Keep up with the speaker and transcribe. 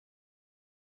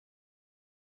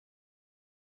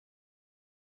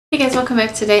guys, welcome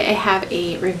back. Today I have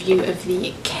a review of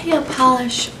the Kale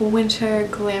Polish Winter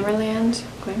Glamourland.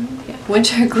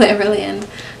 Winter Glamourland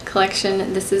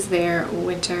collection. This is their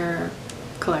winter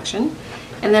collection.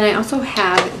 And then I also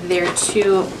have their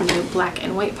two new black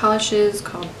and white polishes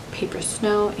called Paper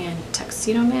Snow and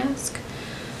Tuxedo Mask.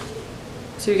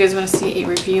 So if you guys want to see a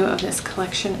review of this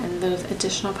collection and those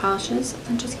additional polishes,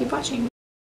 then just keep watching.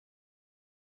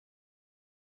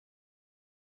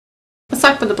 Let's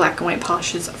talk about the black and white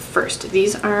polishes first.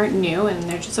 These are new and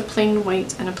they're just a plain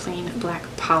white and a plain black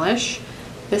polish.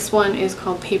 This one is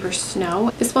called Paper Snow.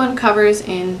 This one covers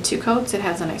in 2 coats. It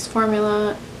has a nice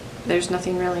formula. There's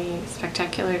nothing really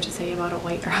spectacular to say about a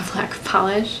white or a black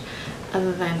polish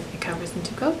other than it covers in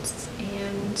 2 coats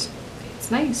and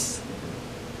it's nice.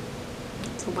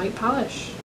 It's a white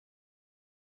polish.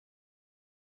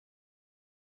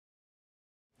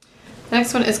 The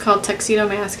next one is called Tuxedo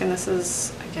Mask, and this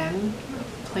is, again,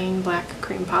 plain black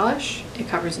cream polish. It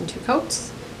covers in 2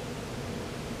 coats.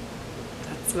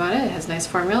 That's about it. It has a nice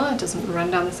formula. It doesn't run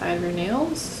down the side of your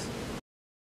nails.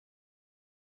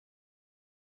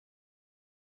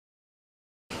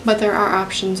 But there are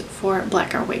options for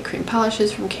black or white cream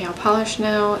polishes from Kale Polish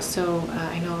now, so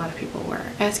I know a lot of people were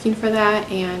asking for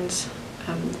that, and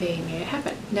they made it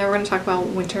happen. Now we're going to talk about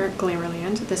Winter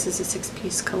Glamourland. This is a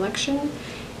 6-piece collection,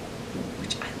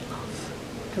 which I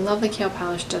love. I love the Kale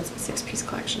Polish does 6-piece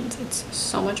collections. It's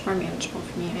so much more manageable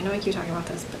for me. I know I keep talking about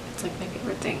this, but it's like my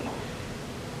favorite thing.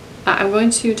 I'm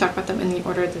going to talk about them in the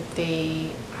order that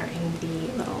they are in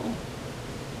the little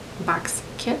box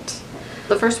kit.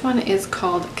 The first one is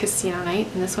called Casino Night,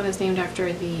 and this one is named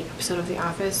after the episode of The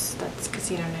Office that's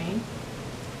Casino Night.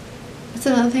 That's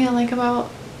another thing I like about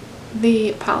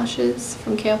the polishes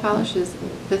from Kale Polish is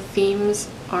the themes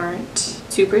aren't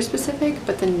super specific,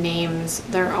 but the names,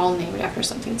 they're all named after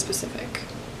something specific,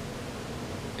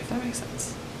 if that makes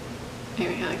sense.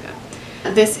 Anyway, I like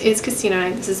that. This is Casino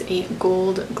Night. This is a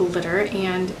gold glitter,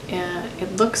 and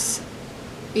it looks,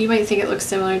 you might think it looks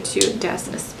similar to Des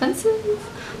Expensive,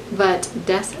 but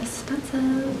Des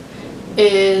Expensive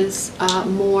is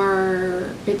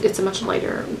more, it's a much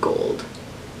lighter gold.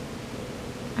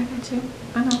 I got you.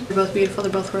 I know. They're both beautiful.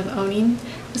 They're both worth owning.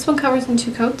 This one covers in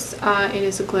 2 coats. It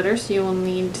is a glitter, so you will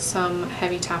need some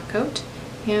heavy top coat.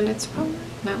 And it's probably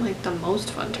not like the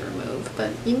most fun to remove,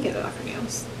 but you can get it off your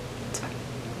nails. It's fine.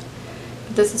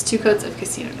 But this is 2 coats of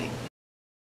Casino Night.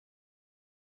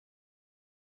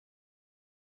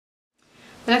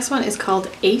 The next one is called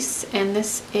Ace, and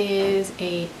this is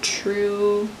a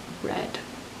true red.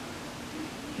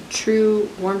 A true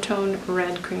warm tone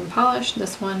red cream polish.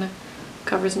 This one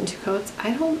covers in 2 coats.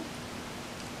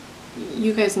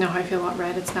 You guys know how I feel about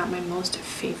red. It's not my most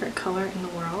favorite color in the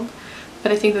world,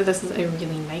 but I think that this is a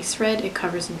really nice red. It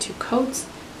covers in 2 coats.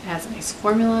 It has a nice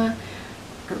formula.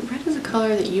 Red is a color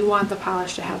that you want the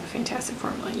polish to have a fantastic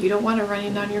formula. You don't want it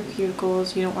running down your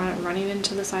cuticles. You don't want it running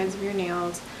into the sides of your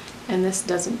nails, and this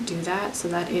doesn't do that, so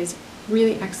that is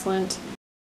really excellent.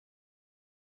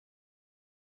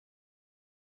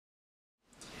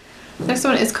 Next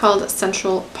one is called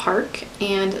Central Park,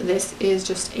 and this is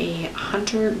just a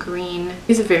hunter green.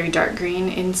 It's a very dark green.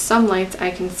 In some lights I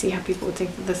can see how people would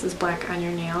think that this is black on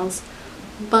your nails,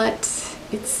 but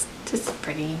it's just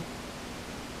pretty.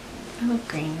 I love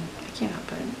green. I can't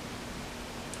help it.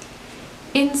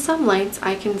 In some lights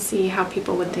I can see how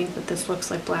people would think that this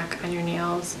looks like black on your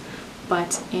nails,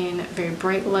 but in very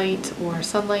bright light or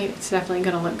sunlight it's definitely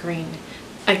going to look green.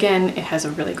 Again, it has a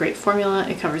really great formula.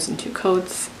 It covers in 2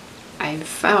 coats. I've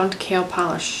found Kale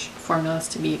Polish formulas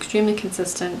to be extremely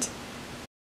consistent.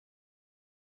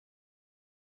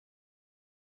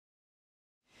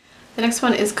 The next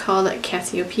one is called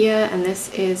Cassiopeia, and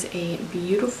this is a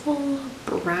beautiful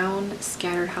brown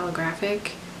scattered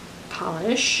holographic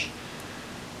polish.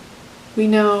 We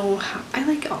know I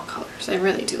like all colors. I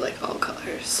really do like all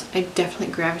colors. I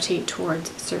definitely gravitate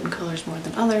towards certain colors more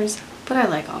than others, but I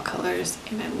like all colors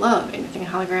and I love anything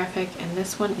holographic, and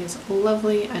this one is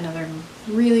lovely. Another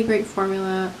really great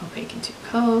formula, opaque in 2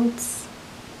 coats.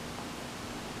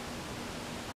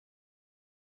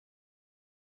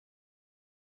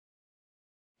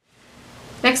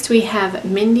 Next we have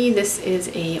Mindy. This is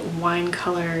a wine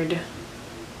colored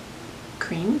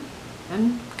cream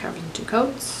and covers in 2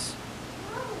 coats.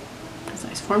 Has a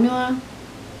nice formula.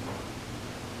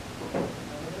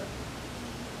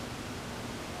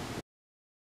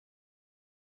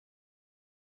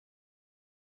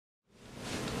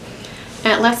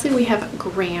 And lastly we have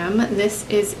Graham. This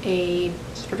is a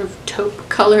sort of taupe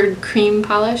colored cream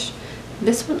polish.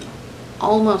 This one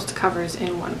almost covers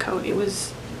in 1 coat. It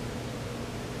was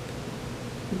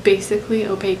basically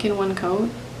opaque in 1 coat.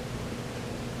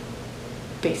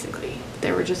 basically.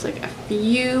 There were just like a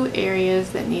few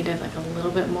areas that needed like a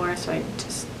little bit more, so it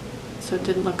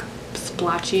didn't look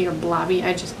splotchy or blobby.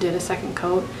 I just did a second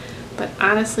coat, but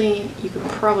honestly you could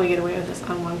probably get away with this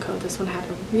on one coat. This one had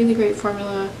a really great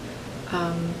formula,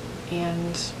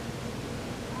 and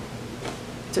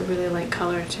it's a really light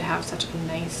color to have such a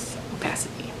nice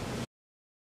opacity.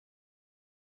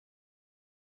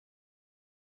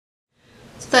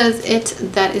 So that is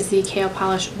it. That is the Kale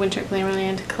Polish Winter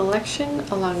Glamourland collection,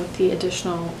 along with the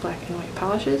additional black and white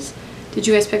polishes. Did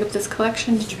you guys pick up this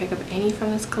collection? Did you pick up any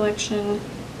from this collection?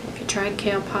 If you tried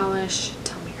Kale Polish,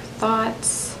 tell me your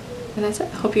thoughts. And that's it.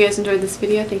 I hope you guys enjoyed this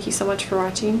video. Thank you so much for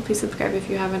watching. Please subscribe if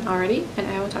you haven't already, and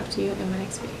I will talk to you in my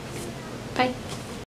next video. Bye!